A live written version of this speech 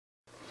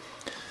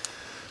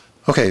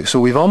Okay, so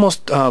we've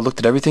almost looked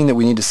at everything that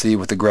we need to see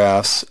with the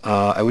graphs.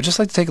 I would just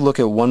like to take a look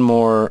at one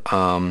more,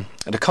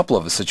 at a couple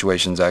of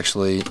situations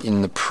actually.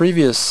 In the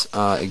previous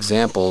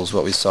examples,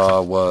 what we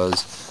saw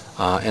was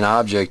an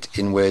object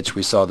in which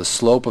we saw the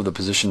slope of the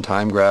position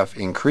time graph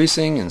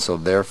increasing, and so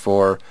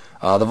therefore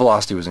the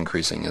velocity was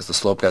increasing. As the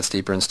slope got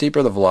steeper and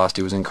steeper, the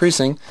velocity was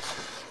increasing.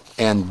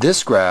 And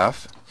this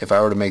graph, if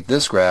I were to make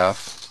this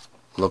graph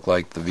look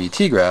like the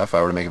VT graph, if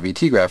I were to make a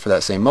VT graph for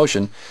that same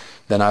motion,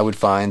 then I would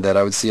find that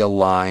I would see a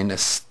line, a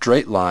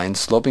straight line,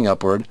 sloping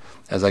upward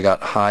as I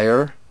got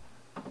higher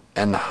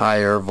and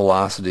higher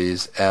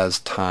velocities as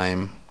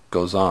time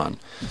goes on.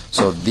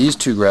 So these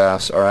two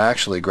graphs are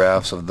actually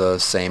graphs of the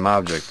same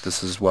object.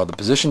 This is how the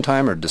position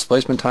time or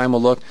displacement time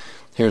will look.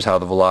 Here's how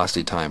the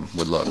velocity time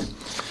would look.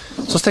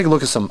 So let's take a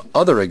look at some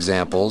other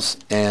examples,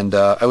 and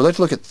I would like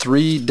to look at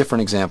three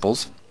different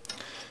examples.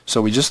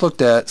 So we just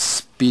looked at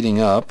speeding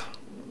up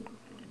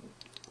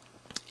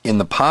in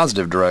the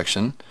positive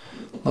direction.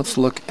 Let's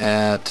look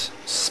at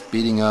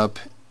speeding up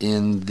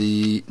in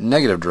the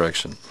negative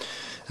direction.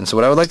 And so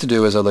what I would like to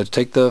do is I'd like to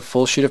take the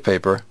full sheet of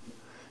paper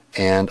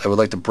and I would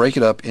like to break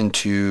it up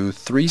into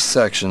three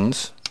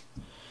sections,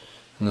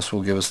 and this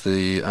will give us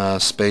the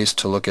space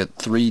to look at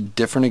three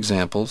different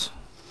examples.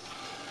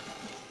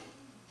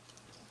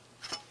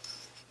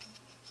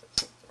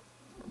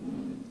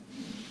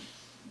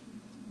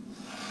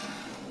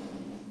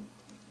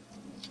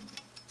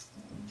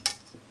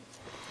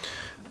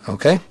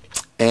 Okay,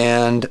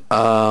 and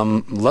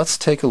let's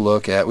take a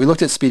look at, we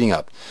looked at speeding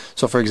up.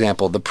 So for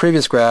example, the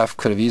previous graph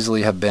could have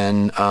easily have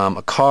been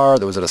a car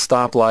that was at a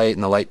stoplight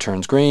and the light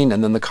turns green,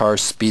 and then the car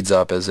speeds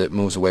up as it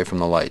moves away from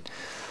the light.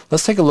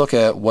 Let's take a look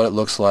at what it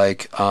looks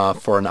like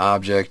for an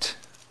object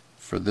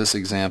for this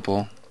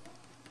example.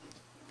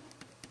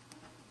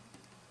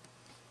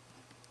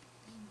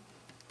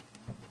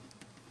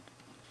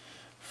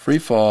 Free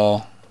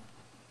fall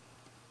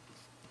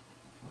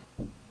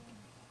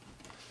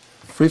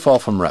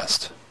from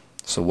rest.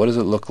 So what does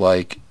it look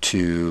like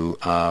to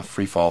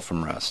free fall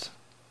from rest?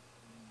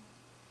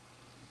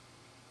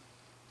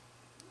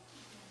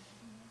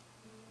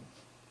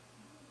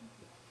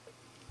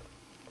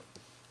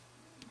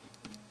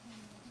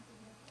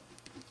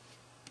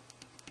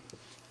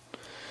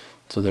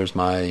 So there's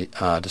my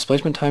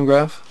displacement time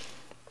graph.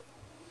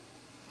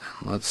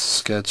 Let's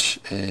sketch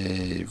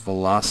a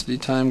velocity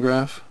time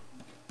graph.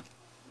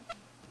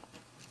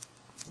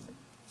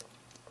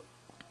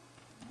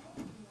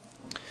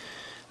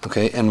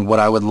 Okay, and what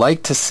I would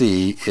like to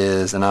see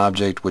is an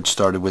object which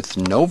started with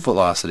no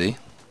velocity.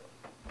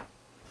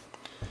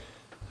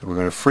 We're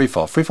going to free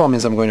fall. Free fall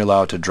means I'm going to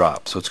allow it to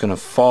drop. So it's going to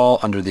fall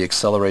under the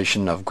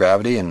acceleration of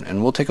gravity,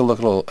 and we'll take a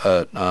look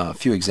at a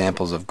few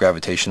examples of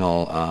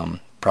gravitational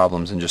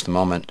problems in just a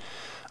moment.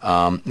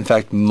 In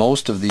fact,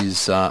 most of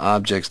these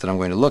objects that I'm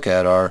going to look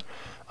at are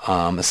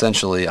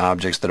essentially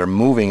objects that are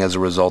moving as a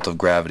result of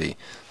gravity.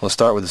 Let's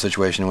start with a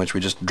situation in which we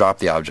just drop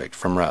the object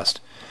from rest.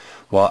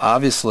 Well,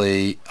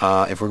 obviously,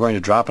 if we're going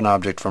to drop an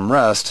object from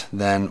rest,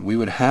 then we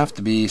would have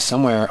to be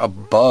somewhere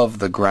above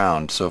the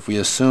ground. So if we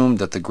assumed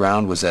that the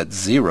ground was at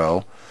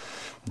 0,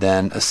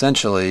 then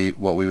essentially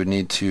what we would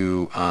need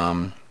to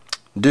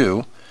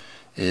do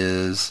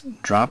is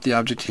drop the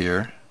object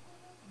here,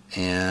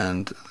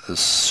 and the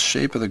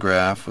shape of the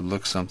graph would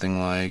look something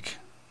like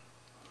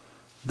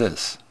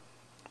this.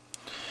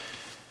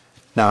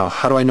 Now,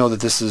 how do I know that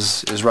this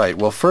is right?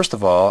 Well, first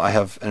of all, I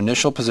have an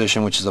initial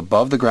position which is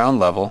above the ground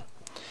level.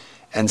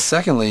 And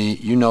secondly,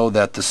 you know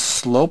that the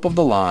slope of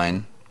the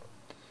line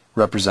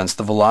represents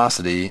the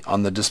velocity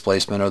on the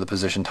displacement or the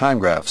position time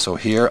graph. So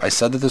here I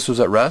said that this was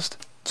at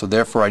rest, so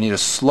therefore I need a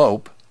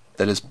slope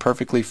that is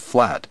perfectly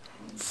flat.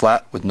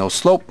 Flat with no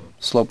slope.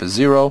 Slope is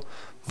 0.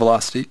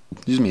 Velocity,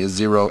 is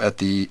 0 at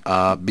the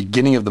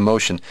beginning of the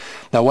motion.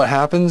 Now what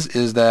happens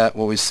is that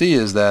what we see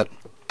is that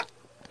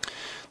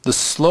the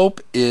slope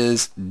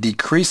is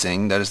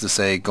decreasing, that is to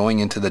say going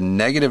into the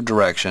negative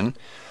direction,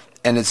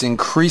 and it's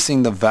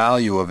increasing the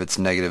value of its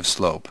negative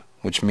slope,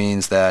 which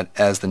means that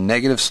as the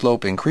negative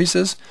slope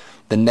increases,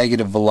 the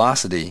negative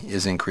velocity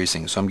is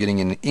increasing. So I'm getting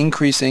an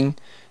increasing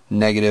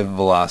negative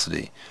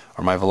velocity,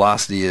 or my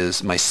velocity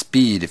is my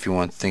speed, if you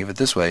want to think of it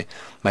this way.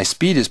 My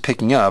speed is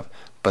picking up,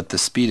 but the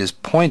speed is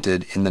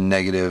pointed in the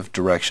negative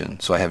direction,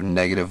 so I have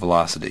negative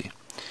velocity.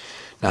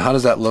 Now how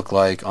does that look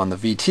like on the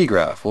VT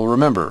graph? Well,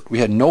 remember, we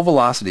had no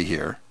velocity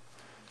here,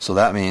 so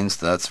that means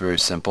that's very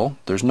simple.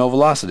 There's no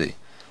velocity.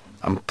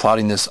 I'm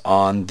plotting this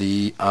on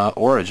the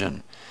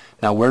origin.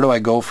 Now where do I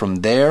go from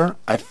there?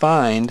 I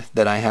find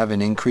that I have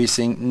an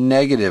increasing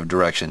negative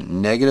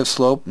direction, negative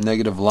slope,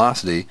 negative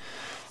velocity.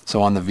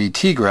 So on the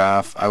VT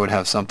graph I would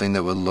have something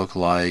that would look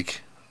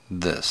like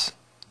this.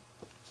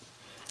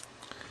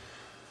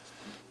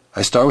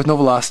 I start with no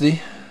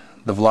velocity.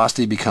 The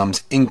velocity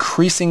becomes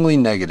increasingly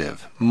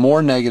negative,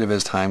 more negative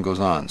as time goes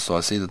on. So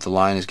I see that the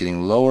line is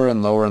getting lower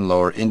and lower and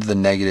lower into the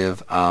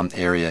negative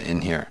area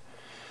in here.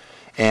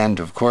 And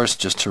of course,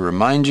 just to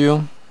remind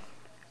you,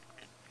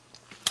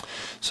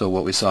 so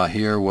what we saw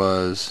here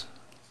was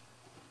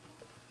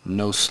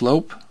no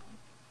slope,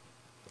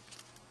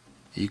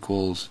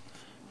 equals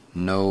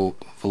no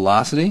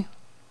velocity.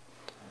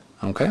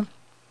 Okay,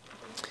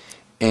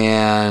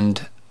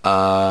 and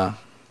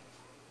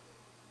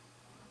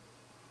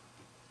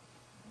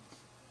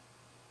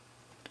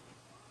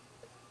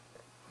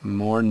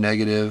more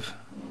negative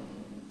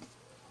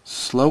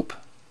slope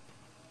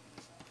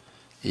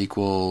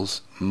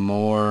equals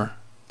more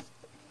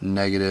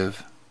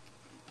negative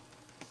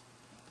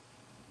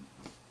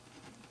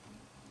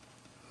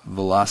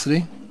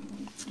velocity.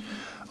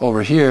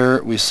 Over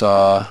here we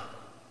saw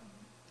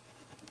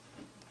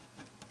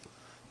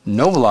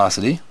no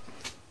velocity.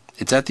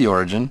 It's at the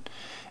origin,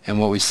 and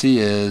what we see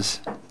is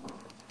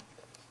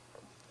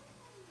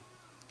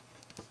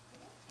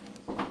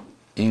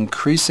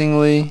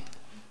increasingly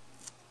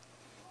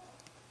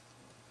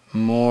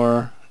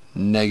more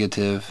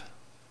negative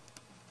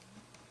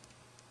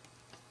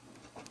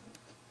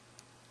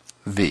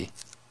v,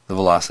 the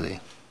velocity.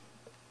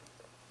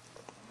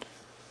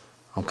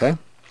 Okay?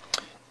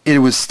 It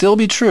would still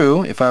be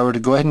true if I were to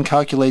go ahead and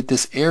calculate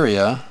this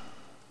area.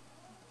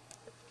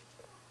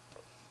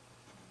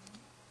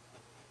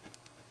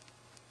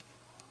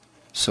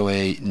 So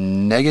a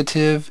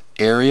negative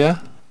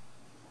area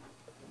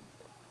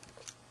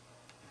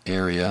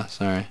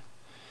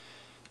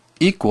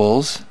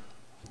equals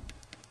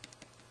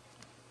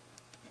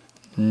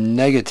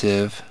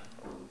negative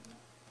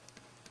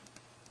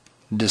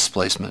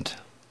displacement.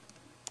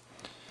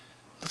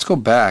 Let's go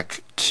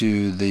back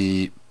to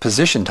the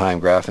position time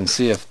graph and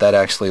see if that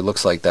actually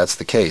looks like that's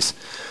the case.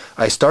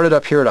 I started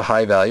up here at a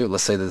high value.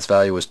 Let's say that this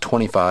value was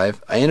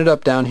 25. I ended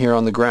up down here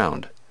on the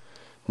ground.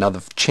 Now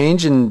the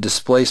change in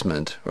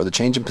displacement, or the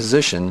change in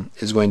position,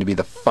 is going to be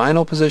the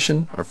final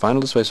position or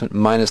final displacement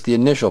minus the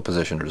initial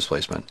position or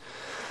displacement.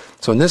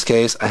 So in this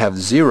case I have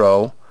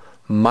 0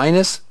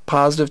 minus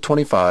positive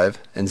 25,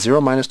 and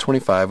 0 minus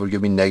 25 would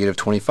give me negative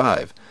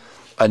 25.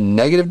 A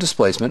negative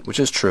displacement, which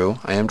is true,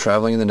 I am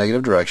traveling in the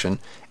negative direction,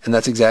 and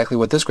that's exactly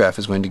what this graph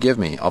is going to give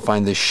me. I'll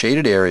find this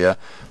shaded area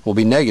will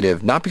be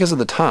negative, not because of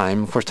the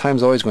time, of course time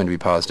is always going to be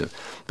positive,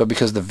 but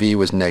because the v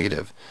was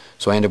negative.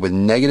 So I end up with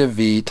negative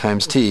v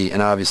times t,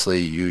 and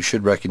obviously you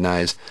should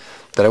recognize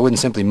that I wouldn't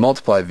simply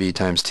multiply v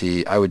times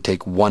t, I would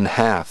take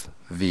 1/2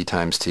 v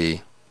times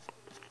t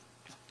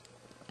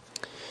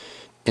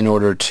in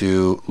order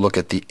to look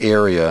at the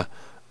area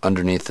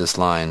underneath this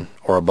line,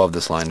 or above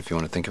this line if you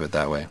want to think of it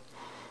that way.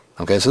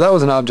 Okay, so that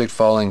was an object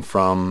falling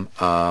from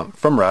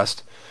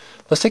rest.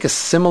 Let's take a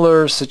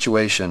similar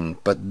situation,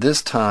 but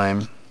this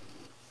time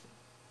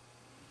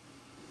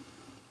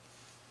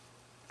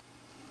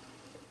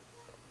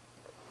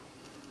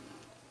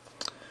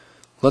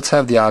let's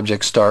have the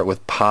object start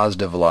with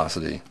positive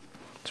velocity.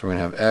 So we're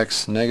going to have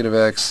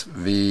x,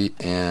 v,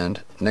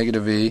 and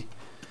negative v,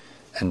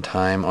 and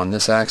time on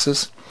this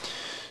axis.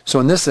 So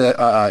in this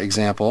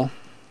example,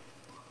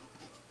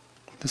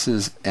 this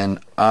is an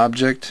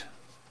object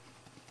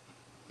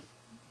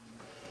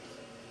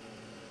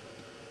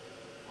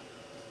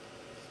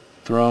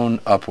thrown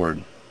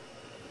upward.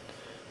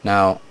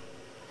 Now,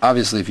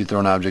 obviously if you throw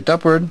an object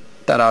upward,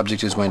 that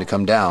object is going to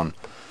come down.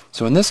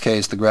 So in this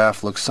case, the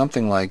graph looks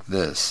something like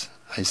this.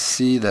 I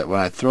see that when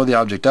I throw the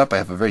object up, I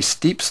have a very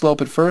steep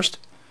slope at first.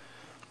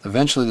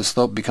 Eventually the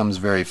slope becomes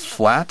very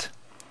flat.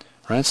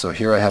 Right? So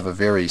here I have a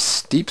very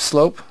steep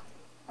slope.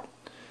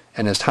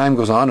 And as time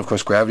goes on, of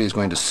course, gravity is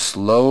going to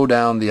slow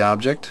down the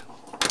object.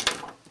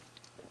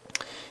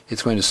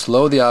 It's going to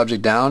slow the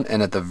object down,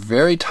 and at the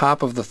very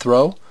top of the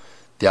throw,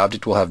 the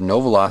object will have no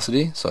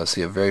velocity, so I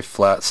see a very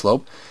flat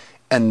slope,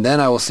 and then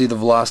I will see the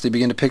velocity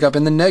begin to pick up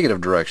in the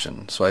negative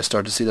direction. So I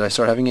start to see that I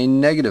start having a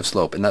negative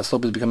slope, and that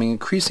slope is becoming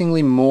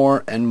increasingly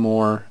more and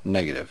more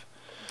negative.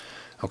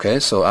 Okay,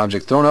 so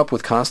object thrown up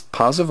with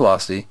positive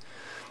velocity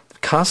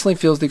constantly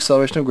feels the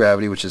acceleration of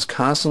gravity, which is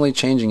constantly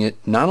changing it,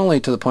 not only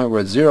to the point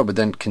where it's 0, but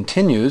then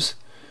continues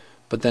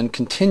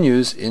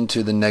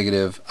into the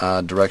negative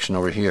direction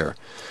over here.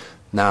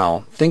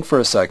 Now, think for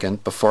a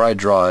second, before I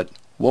draw it,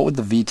 what would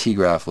the VT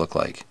graph look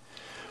like?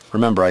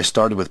 Remember, I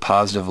started with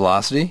positive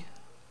velocity.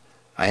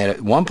 I had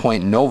at one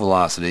point no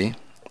velocity,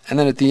 and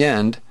then at the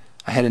end,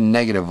 I had a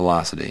negative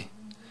velocity.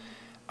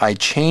 I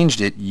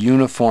changed it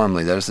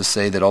uniformly. That is to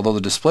say that although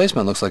the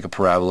displacement looks like a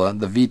parabola,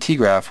 the VT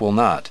graph will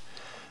not.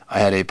 I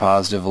had a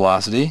positive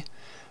velocity.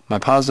 My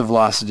positive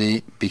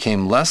velocity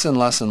became less and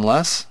less and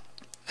less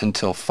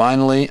until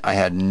finally I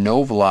had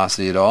no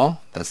velocity at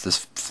all. That's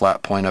this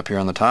flat point up here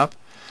on the top.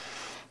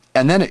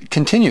 And then it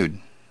continued.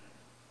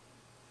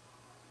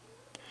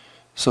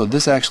 So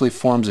this actually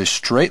forms a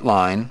straight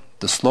line.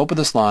 The slope of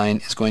this line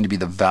is going to be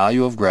the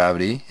value of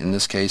gravity, in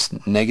this case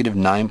negative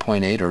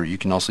 9.8, or you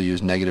can also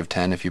use negative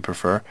 10 if you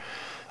prefer.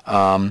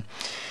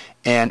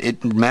 And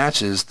it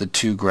matches the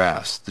two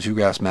graphs. The two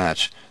graphs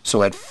match.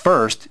 So at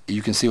first,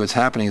 you can see what's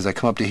happening as I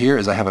come up to here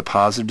is I have a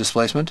positive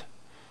displacement.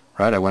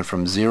 Right? I went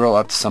from 0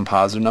 up to some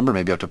positive number,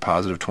 maybe up to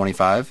positive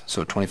 25,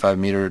 so a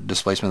 25-meter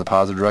displacement in the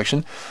positive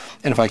direction.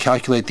 And if I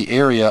calculate the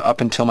area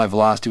up until my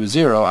velocity was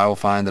 0, I will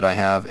find that I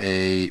have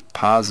a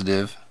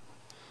positive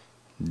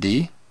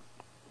d,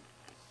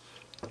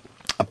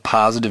 a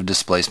positive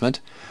displacement,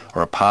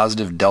 or a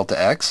positive delta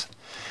x.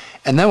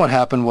 And then what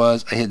happened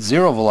was I hit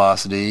 0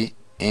 velocity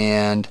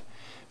and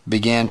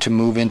began to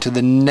move into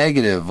the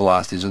negative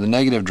velocities, or the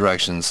negative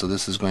directions. So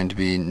this is going to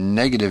be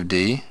negative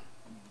d.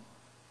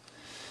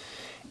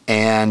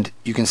 And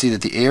you can see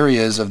that the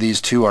areas of these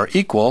two are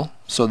equal,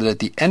 so that at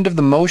the end of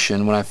the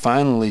motion, when I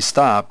finally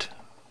stopped,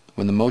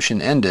 when the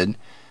motion ended,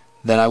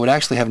 then I would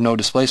actually have no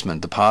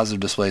displacement. The positive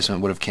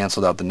displacement would have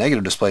canceled out the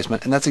negative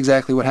displacement, and that's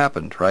exactly what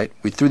happened, right?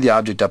 We threw the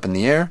object up in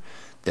the air,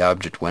 the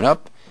object went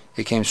up,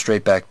 it came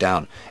straight back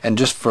down. And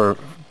just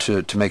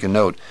to make a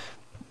note,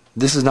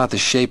 this is not the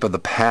shape of the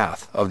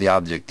path of the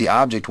object. The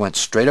object went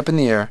straight up in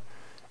the air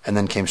and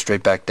then came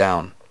straight back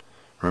down.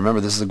 Remember,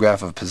 this is a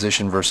graph of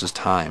position versus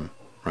time,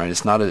 right?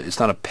 It's not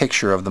a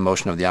picture of the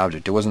motion of the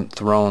object. It wasn't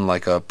thrown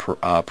like a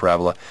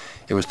parabola.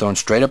 It was thrown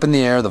straight up in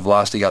the air. The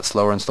velocity got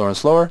slower and slower and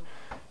slower,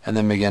 and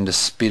then began to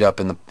speed up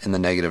in the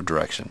negative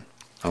direction.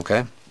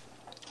 Okay.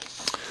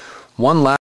 One last